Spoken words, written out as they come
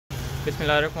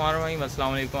बिस्मिल्लाहिर्रहमानिर्रहीम,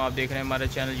 अस्सलाम वालेकुम। आप देख रहे हैं हमारा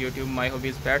channel YouTube my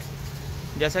hobbies pets.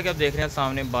 जैसा कि आप देख रहे हैं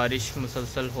सामने बारिश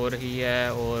मुसलसल हो रही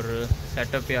है और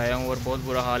सेटअप पे आया हूँ और बहुत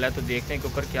बुरा हाल है। तो देखते हैं कि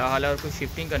ऊपर क्या हाल है और कुछ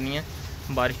शिफ्टिंग करनी है।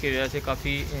 बारिश की वजह से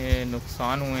काफ़ी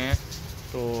नुकसान हुए हैं।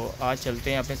 तो आज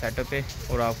चलते हैं अपने सेटअप पे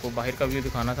और आपको बाहर का व्यू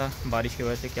दिखाना था, बारिश की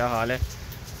वजह से क्या हाल है।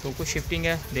 तो कुछ शिफ्टिंग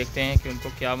है, देखते हैं कि उनको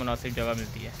क्या मुनासिब जगह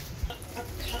मिलती है।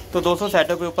 तो दोस्तों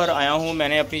सेटअप के ऊपर आया हूँ।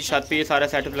 मैंने अपनी छत पे ये सारा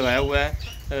सेटअप लगाया हुआ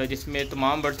है जिसमें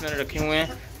तमाम बर्ड्स मैंने रखे हुए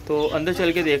हैं। तो अंदर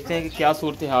चल के देखते हैं कि क्या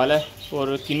सूरत हाल है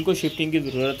और किन को शिफ्टिंग की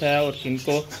ज़रूरत है और किन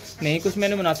को नहीं। कुछ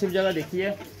मैंने मुनासिब जगह देखी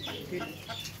है।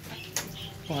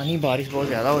 पानी बारिश बहुत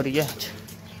ज़्यादा हो रही है।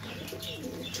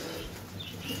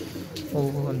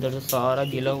 ओह, अंदर तो सारा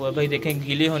गीला हुआ है भाई। देखें,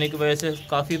 गीले होने की वजह से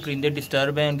काफ़ी परिंदे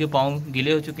डिस्टर्ब हैं, उनके पाँव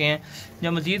गीले हो चुके हैं।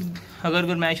 जब मज़ीद अगर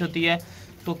गर्माइश होती है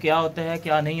तो क्या होता है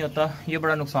क्या नहीं होता, ये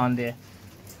बड़ा नुकसानदेह है।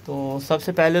 तो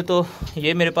सबसे पहले तो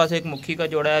ये मेरे पास एक मुखी का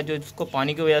जोड़ा है जो जिसको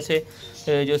पानी की वजह से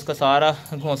जो इसका सारा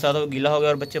घोंसला था वो गीला हो गया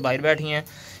और बच्चे बाहर बैठे हैं,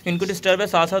 इनको डिस्टर्ब है।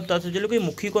 साथ साथ पता चलो कि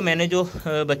मुखी को मैंने जो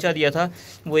बच्चा दिया था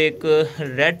वो एक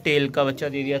रेड टेल का बच्चा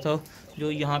दे दिया था,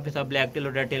 जो यहाँ पे था, ब्लैक टेल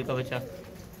और रेड टेल का बच्चा।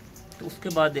 तो उसके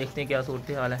बाद देखते हैं क्या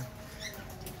सूरत हाल है।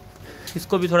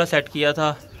 इसको भी थोड़ा सेट किया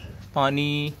था,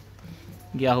 पानी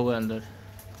गया हुआ अंदर।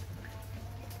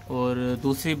 और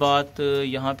दूसरी बात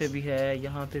यहाँ पे भी है,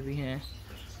 यहाँ पे भी है,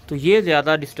 तो ये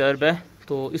ज़्यादा डिस्टर्ब है।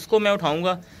 तो इसको मैं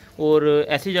उठाऊँगा और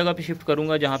ऐसी जगह पे शिफ्ट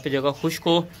करूँगा जहाँ पे जगह खुश्क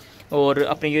हो। और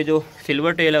अपने ये जो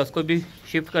सिल्वर टेल है उसको भी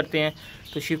शिफ्ट करते हैं।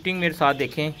 तो शिफ्टिंग मेरे साथ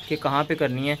देखें कि कहाँ पे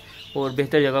करनी है और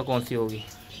बेहतर जगह कौन सी होगी।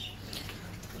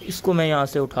 इसको मैं यहाँ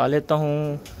से उठा लेता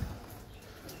हूँ।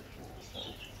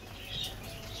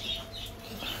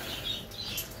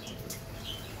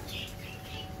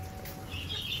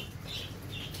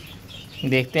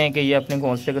 देखते हैं कि ये अपने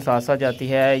घोंसले के साथ साथ जाती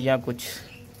है या कुछ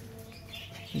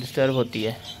डिस्टर्ब होती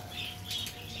है।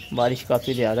 बारिश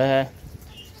काफ़ी ज़्यादा है।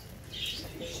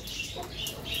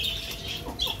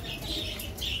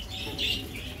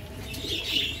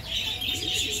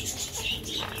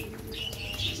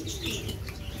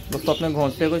 दोस्तों अपने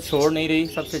घोंसले को छोड़ नहीं रही,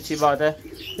 सबसे अच्छी बात है।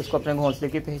 इसको अपने घोंसले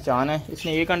की पहचान है।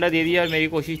 इसने एक अंडा दे दिया और मेरी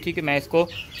कोशिश थी कि मैं इसको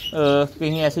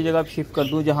कहीं ऐसी जगह शिफ्ट कर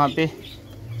दूं जहां पे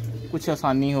कुछ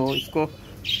आसानी हो इसको।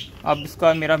 अब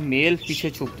इसका मेरा मेल पीछे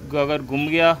छुप अगर गुम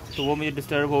गया तो वो मुझे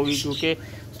डिस्टर्ब होगी, क्योंकि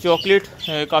चॉकलेट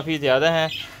काफ़ी ज़्यादा है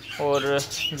और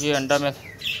ये अंडा में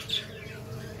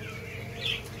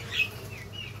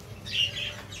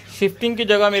शिफ्टिंग की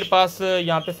जगह मेरे पास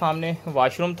यहाँ पे सामने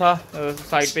वॉशरूम था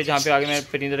साइड पे, जहाँ पे आगे मैंने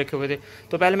परिंदे रखे हुए थे।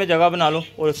 तो पहले मैं जगह बना लूँ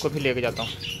और इसको फिर लेके जाता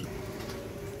हूँ।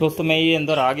 दोस्तों मैं ये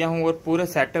अंदर आ गया हूँ और पूरे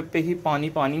सेटअप पे ही पानी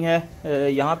पानी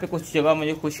है। यहाँ पे कुछ जगह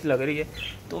मुझे खुश्क लग रही है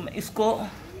तो मैं इसको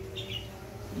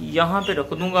यहाँ पे रख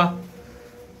दूँगा।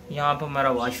 यहाँ पर हमारा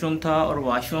वॉशरूम था और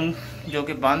वॉशरूम जो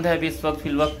कि बंद है अभी इस वक्त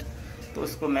फिल वक्त, तो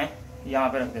इसको मैं यहाँ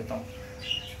पे रख देता हूँ।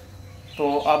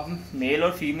 तो अब मेल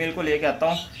और फीमेल को लेके आता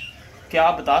हूँ। क्या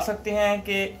आप बता सकते हैं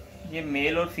कि ये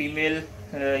मेल और फीमेल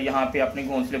यहाँ पे अपने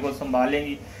घोंसले को संभाल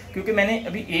लेंगी? क्योंकि मैंने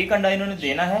अभी एक अंडा इन्होंने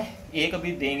देना है, एक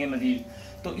अभी देंगे मजीद।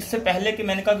 तो इससे पहले कि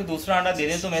मैंने कहा कि दूसरा अंडा दे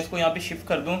दें तो मैं इसको यहाँ पे शिफ्ट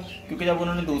कर दूँ, क्योंकि जब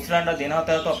उन्होंने दूसरा अंडा देना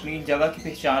होता है तो अपनी जगह की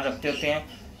पहचान रखते होते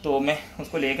हैं। तो मैं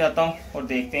उसको लेके आता हूँ और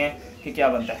देखते हैं कि क्या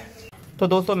बनता है। तो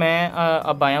दोस्तों मैं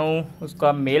अब आया हूँ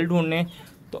उसका मेल ढूंढने।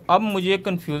 तो अब मुझे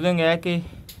कन्फ्यूजन है कि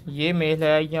ये मेल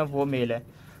है या वो मेल है।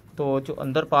 तो जो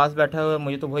अंदर पास बैठा हुआ है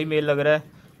मुझे तो वही मेल लग रहा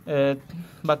है।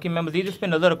 बाकी मैं मज़ीद इस पर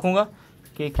नज़र रखूँगा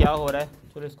कि क्या हो रहा है।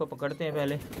 चलो इसको पकड़ते हैं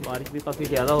पहले। बारिश भी काफ़ी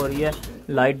ज़्यादा हो रही है,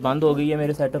 लाइट बंद हो गई है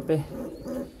मेरे सेटअप पे।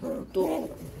 तो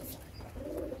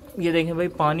ये देखें भाई,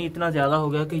 पानी इतना ज़्यादा हो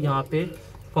गया कि यहाँ पे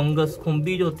फंगस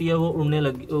खुम्बी जो होती है वो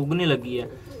उगने लगी है।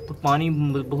 तो पानी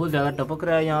बहुत ज़्यादा टपक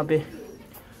रहा है यहाँ पे।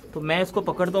 तो मैं इसको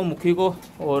पकड़ता हूँ मुखी को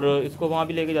और इसको वहाँ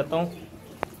भी लेके जाता हूँ।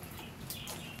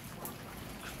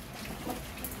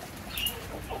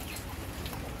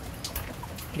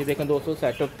 ये देखें दोस्तों,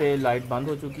 सेटअप पे लाइट बंद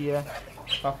हो चुकी है।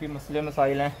 काफ़ी मसले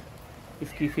मसाइल हैं।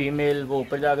 इसकी फ़ीमेल वो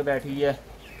ऊपर जाके बैठी है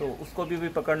तो उसको भी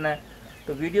पकड़ना है।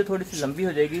 तो वीडियो थोड़ी सी लंबी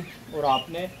हो जाएगी और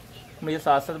आपने मुझे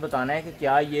साथ साथ बताना है कि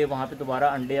क्या ये वहाँ पे दोबारा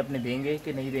अंडे अपने देंगे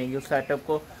कि नहीं देंगे, उस सेटअप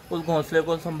को, उस घोंसले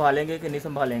को संभालेंगे कि नहीं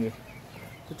संभालेंगे।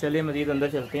 तो चलिए मज़ीद अंदर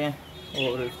चलते हैं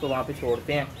और इसको वहाँ पे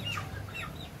छोड़ते हैं।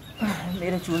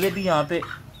 मेरे चूल्हे भी यहाँ पे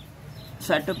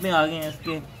सेटअप में आ गए हैं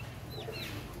इसके।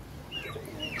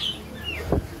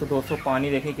 तो दोस्तों पानी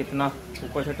देखें कितना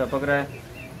ऊपर से टपक रहा है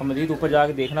और मज़ीद ऊपर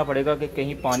जाके देखना पड़ेगा कि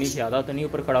कहीं पानी ज़्यादा तो नहीं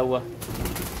ऊपर खड़ा हुआ।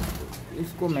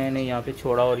 इसको मैंने यहाँ पे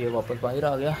छोड़ा और ये वापस बाहर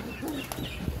आ गया।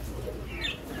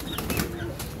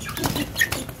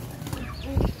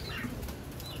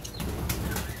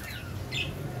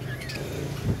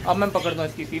 अब मैं पकड़ता हूँ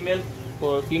इसकी फ़ीमेल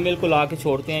और फीमेल को ला के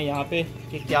छोड़ते हैं यहाँ पे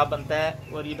कि क्या बनता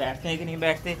है और ये बैठते हैं कि नहीं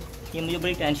बैठते। ये मुझे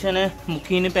बड़ी टेंशन है।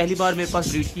 मुखी ने पहली बार मेरे पास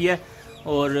ब्रीड की है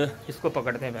और इसको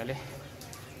पकड़ते हैं पहले।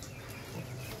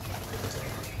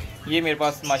 ये मेरे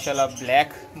पास माशाल्लाह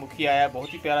ब्लैक मुखी आया है,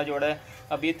 बहुत ही प्यारा जोड़ा है।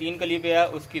 अब ये 3 कली पे है,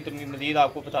 उसकी तो मज़ीद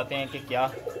आपको बताते हैं कि क्या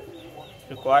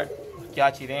रिक्वायर्ड क्या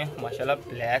चीज़ें हैं। माशाल्लाह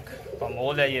ब्लैक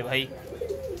पामोल है ये भाई।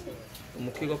 तो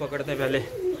मुखी को पकड़ते हैं पहले,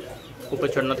 ऊपर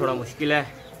चढ़ना थोड़ा मुश्किल है।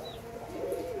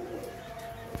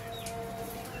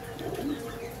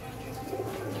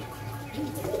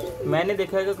 मैंने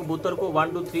देखा है कि कबूतर को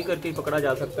 1 2 3 करके ही पकड़ा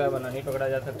जा सकता है, वरना नहीं पकड़ा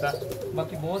जा सकता।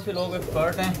 बाकी बहुत से लोग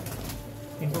एक्सपर्ट हैं,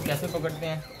 इनको कैसे पकड़ते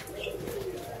हैं।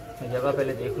 मैं जगह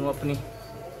पहले देख लूँ अपनी।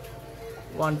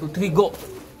 1 2 3 गो।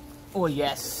 ओह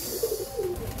यस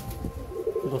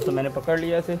दोस्तों, मैंने पकड़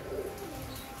लिया इसे,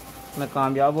 मैं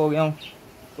कामयाब हो गया हूँ।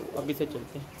 तो अभी से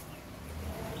चलते हैं।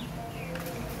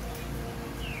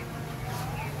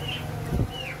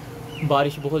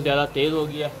 बारिश बहुत ज़्यादा तेज़ हो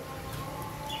गई है,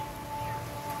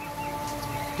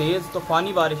 तेज़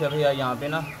तूफ़ानी बारिश है भैया यहाँ पे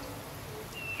ना।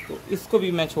 तो इसको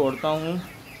भी मैं छोड़ता हूँ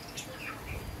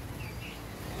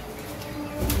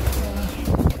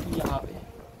यहाँ पे।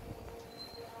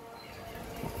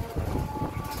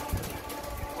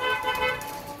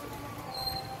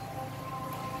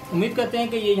 उम्मीद करते हैं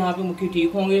कि ये यहाँ पे मुखी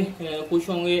ठीक होंगे, खुश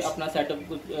होंगे, अपना सेटअप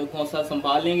घोंसला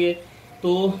संभाल लेंगे।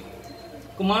 तो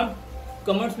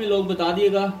कमेंट्स में लोग बता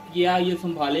दिएगा क्या ये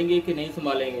संभालेंगे कि नहीं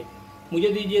संभालेंगे। मुझे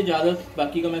दीजिए इजाज़त,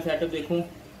 बाकी का मैं सेटअप देखूं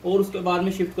और उसके बाद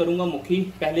में शिफ्ट करूंगा मुखी।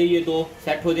 पहले ये 2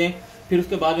 सेट हो जाएं, फिर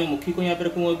उसके बाद में मुखी को यहाँ पे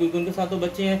रखूंगा, क्योंकि उनके साथ तो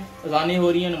बच्चे हैं, अज़ानें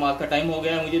हो रही हैं, नमाज का टाइम हो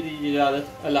गया है। मुझे दीजिए इजाज़त,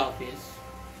 अल्लाह हाफिज़।